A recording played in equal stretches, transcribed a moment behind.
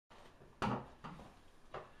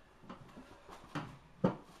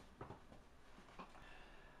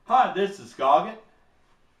Hi, this is Scoggett,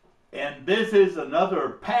 and this is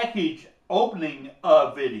another package opening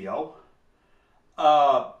video.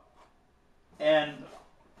 And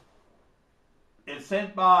it's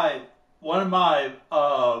sent by one of my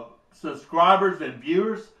subscribers and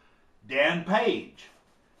viewers, Dan Page.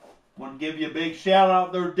 Want to give you a big shout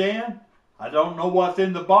out there, Dan. I don't know what's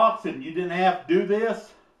in the box, and you didn't have to do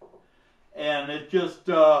this. And it's just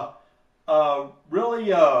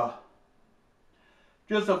really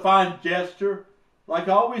just a fine gesture. Like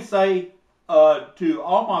I always say to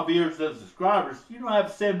all my viewers and subscribers, you don't have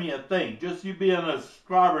to send me a thing. Just you being a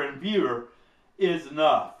subscriber and viewer is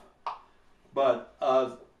enough. But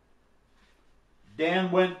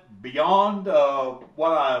Dan went beyond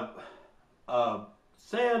what I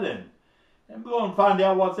said, and we're going to find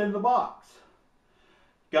out what's in the box.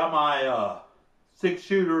 Got my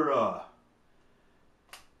 6-shooter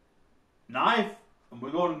knife, and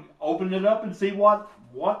we're going to open it up and see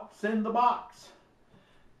what's in the box.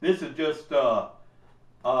 This is just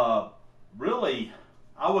really,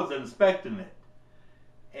 I was inspecting it,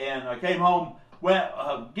 and I came home.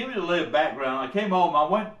 Well, give you a little background. I came home. I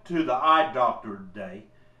went to the eye doctor today,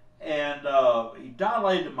 and he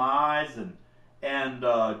dilated my eyes and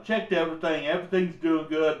checked everything. Everything's doing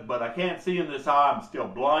good, but I can't see in this eye. I'm still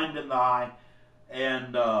blind in the eye,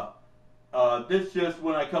 and this just,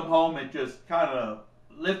 when I come home, it just kind of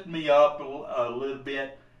lifted me up a little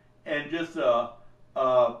bit, and just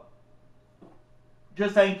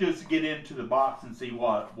anxious to get into the box and see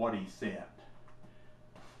what he sent.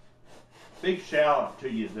 Big shout out to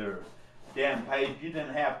you there, Dan Page. You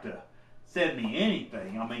didn't have to send me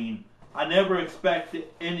anything. I mean, I never expected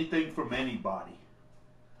anything from anybody.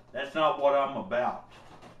 That's not what I'm about.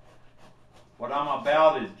 What I'm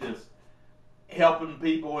about is just helping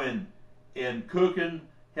people in cooking,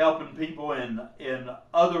 helping people in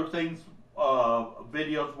other things,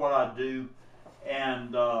 videos, what I do.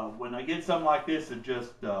 And when I get something like this, it's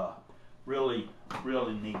just really,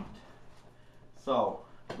 really neat. So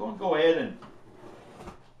I'm going to go ahead and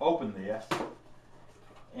open this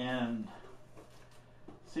and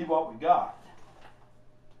see what we got.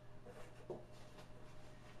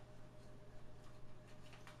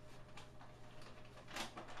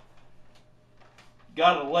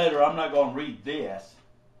 Got a letter. I'm not going to read this.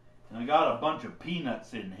 And I got a bunch of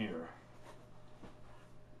peanuts in here.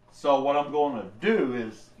 So what I'm going to do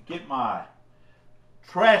is get my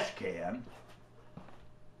trash can.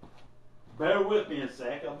 Bear with me a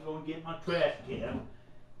sec. I'm going to get my trash can,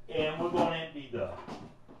 and we're going to empty the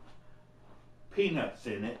peanuts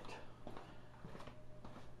in it.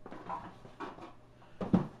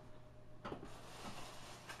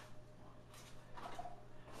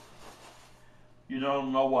 You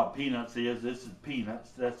don't know what peanuts is. This is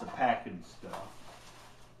peanuts. That's the packing stuff.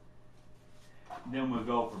 And then we'll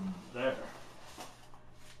go from there.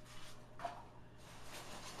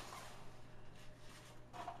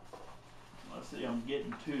 Let's see, I'm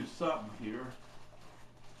getting to something here.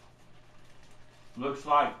 Looks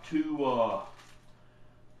like two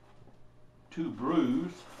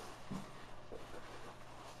brews.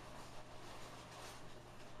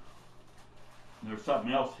 There's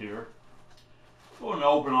something else here. I'm going to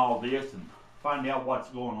open all this and find out what's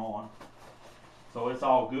going on. So it's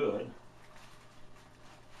all good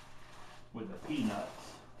with the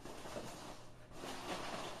peanuts.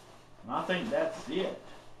 And I think that's it.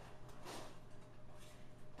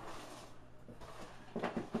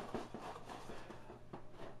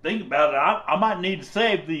 Think about it. I might need to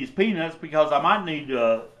save these peanuts because I might need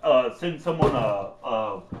to send someone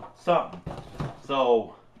something.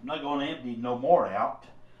 So I'm not going to empty no more out,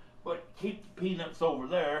 but keep the peanuts over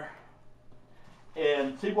there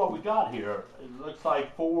and see what we got here. It looks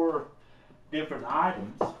like 4 different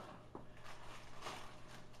items.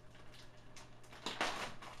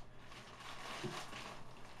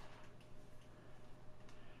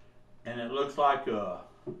 And it looks like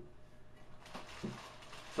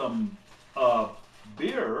some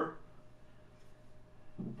beer.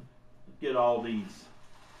 Get all these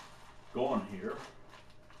going here.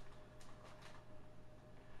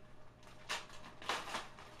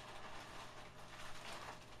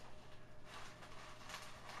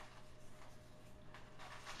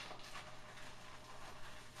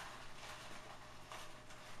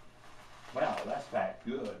 Wow, that's packed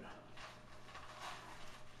good.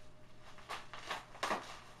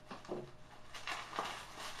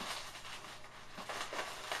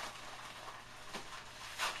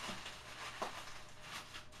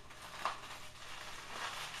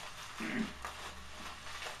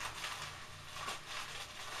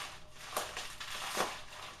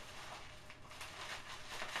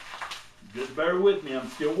 Just bear with me, I'm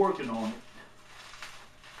still working on it.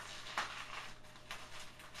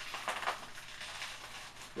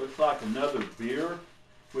 Looks like another beer,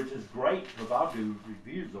 which is great because I'll do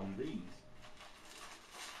reviews on these.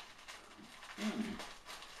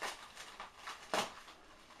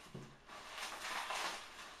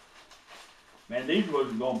 Man, these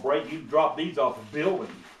wasn't going to break. You can drop these off a building.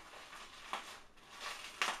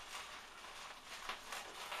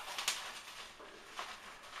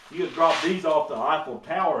 You could drop these off the Eiffel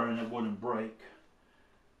Tower and it wouldn't break.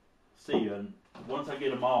 See, and once I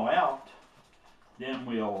get them all out, then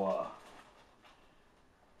we'll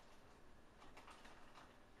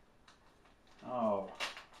I'll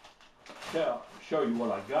show you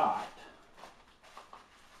what I got.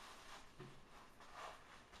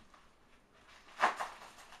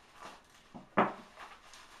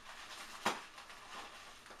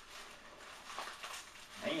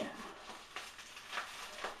 Man,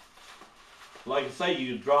 like I say,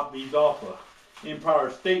 you could drop these off a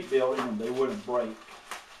Empire State Building and they wouldn't break.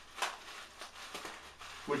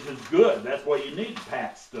 Which is good. That's why you need to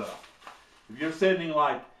pack stuff. If you're sending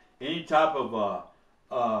like any type of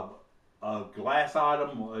a glass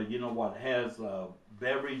item, you know what has a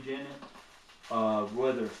beverage in it,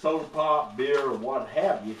 whether it's soda pop, beer, or what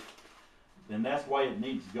have you, then that's the way it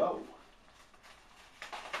needs to go.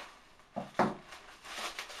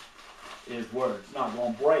 Is where it's not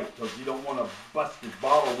going to break, because you don't want a busted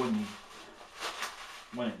bottle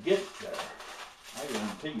when it gets there. I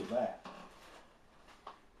guarantee you that.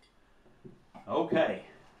 Okay,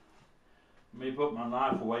 let me put my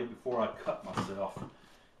knife away before I cut myself.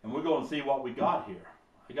 And we're going to see what we got here.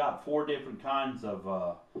 I got 4 different kinds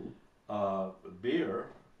of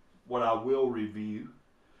beer, what I will review.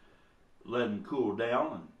 Let them cool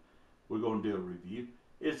down, and we're going to do a review.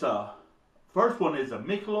 First one is a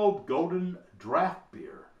Michelob Golden Draft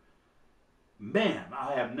Beer. Man,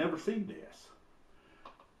 I have never seen this.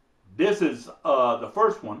 This is the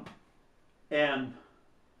first one, and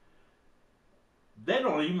they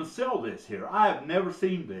don't even sell this here. I have never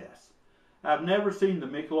seen this. I've never seen the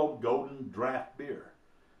Michelob Golden Draft Beer.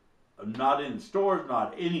 Not in the stores,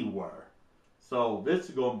 not anywhere. So this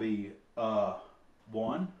is going to be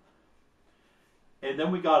one. And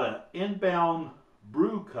then we got an Inbound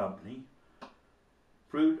Brew Company,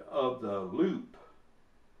 Fruit of the Loop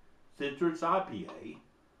Citrus IPA,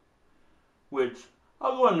 which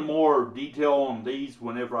I'll go into more detail on these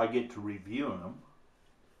whenever I get to reviewing them.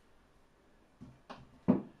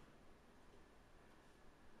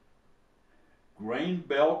 Grain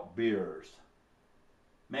Belt Beers.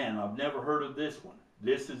 Man, I've never heard of this one.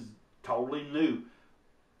 This is totally new.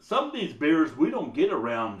 Some of these beers we don't get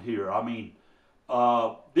around here. I mean,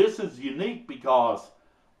 this is unique because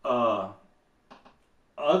I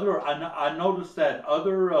noticed that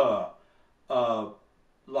other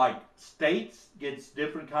like states gets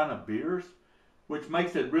different kind of beers, which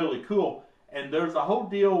makes it really cool. And there's a whole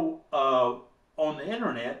deal on the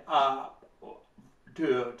internet,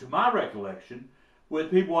 to my recollection, with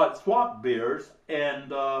people that swap beers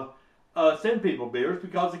and send people beers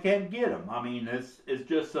because they can't get them. I mean, it's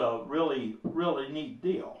just a really, really neat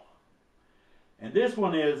deal. And this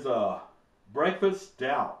one is Breakfast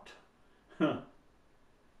Stout.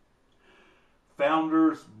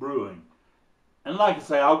 Founders Brewing. And like I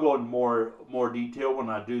say, I'll go into more detail when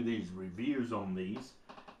I do these reviews on these.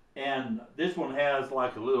 And this one has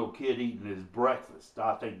like a little kid eating his breakfast.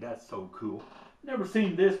 I think that's so cool. Never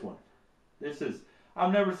seen this one.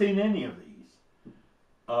 I've never seen any of these.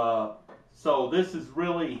 So this is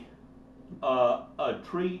really a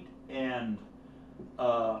treat, and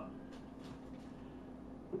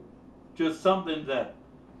just something that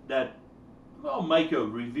I'll make a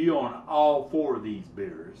review on all 4 of these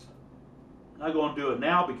beers. I'm not going to do it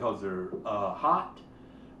now because they're hot.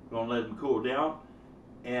 I'm going to let them cool down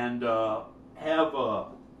and have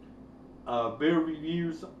beer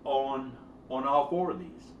reviews on all 4 of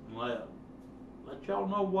these. Let y'all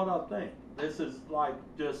know what I think. This is like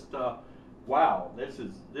just wow. This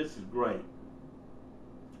is great.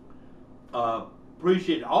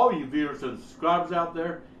 Appreciate all you viewers and subscribers out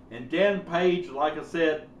there. And Dan Page, like I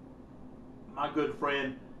said, my good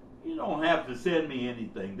friend, you don't have to send me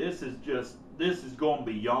anything. This is going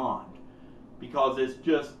beyond, because it's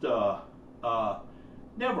just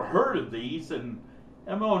never heard of these, and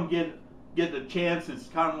I'm going to get the chance. It's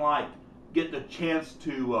kind of like getting the chance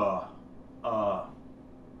to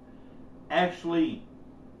actually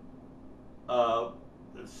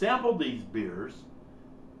sample these beers,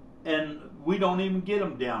 and we don't even get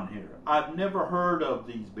them down here. I've never heard of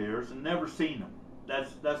these beers and never seen them.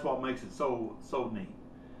 That's what makes it so neat.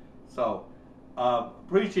 So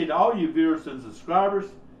Appreciate all you viewers and subscribers.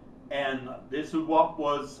 And this is what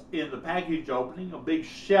was in the package opening. A big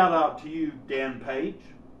shout out to you, Dan Page,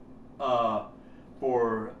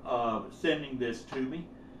 for sending this to me.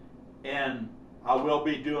 And I will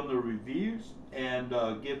be doing the reviews and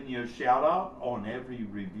giving you a shout out on every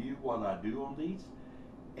review what I do on these.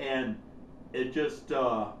 And it just,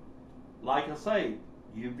 like I say,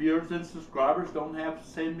 you viewers and subscribers don't have to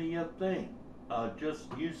send me a thing. Just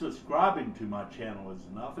you subscribing to my channel is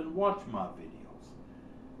enough, and watch my videos.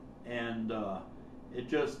 And it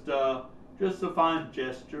just a fine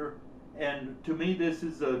gesture. And to me, this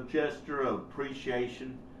is a gesture of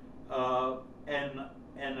appreciation and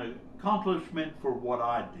an accomplishment for what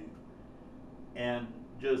I do. And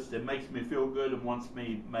just it makes me feel good and wants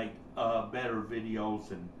me to make better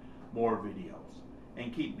videos and more videos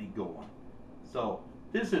and keep me going. So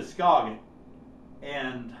this is Scoggin,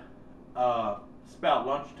 and it's about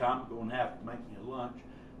lunchtime. I'm going to have to make me a lunch.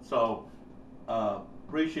 So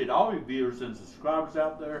appreciate all you viewers and subscribers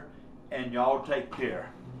out there, and y'all take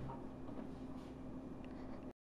care.